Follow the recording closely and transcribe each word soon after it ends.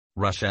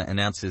Russia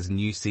announces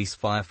new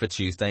ceasefire for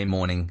Tuesday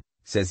morning,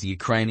 says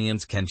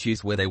Ukrainians can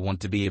choose where they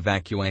want to be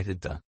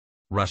evacuated to.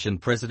 Russian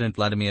President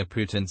Vladimir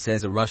Putin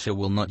says Russia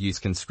will not use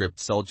conscript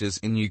soldiers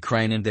in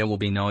Ukraine and there will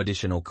be no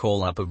additional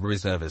call-up of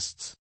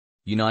reservists.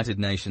 United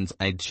Nations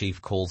aid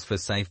chief calls for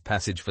safe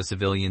passage for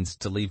civilians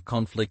to leave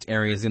conflict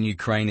areas in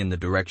Ukraine in the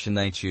direction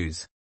they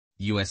choose.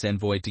 U.S.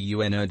 envoy to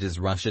UN urges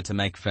Russia to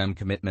make firm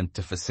commitment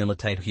to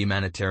facilitate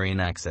humanitarian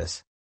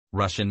access.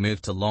 Russian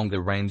move to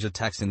longer-range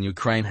attacks in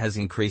Ukraine has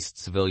increased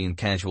civilian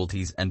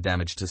casualties and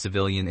damage to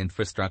civilian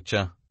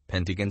infrastructure,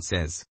 Pentagon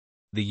says.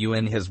 The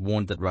UN has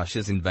warned that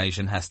Russia's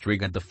invasion has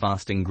triggered the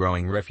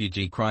fast-growing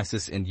refugee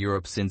crisis in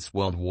Europe since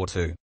World War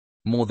II.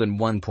 More than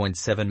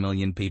 1.7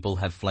 million people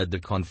have fled the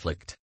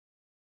conflict.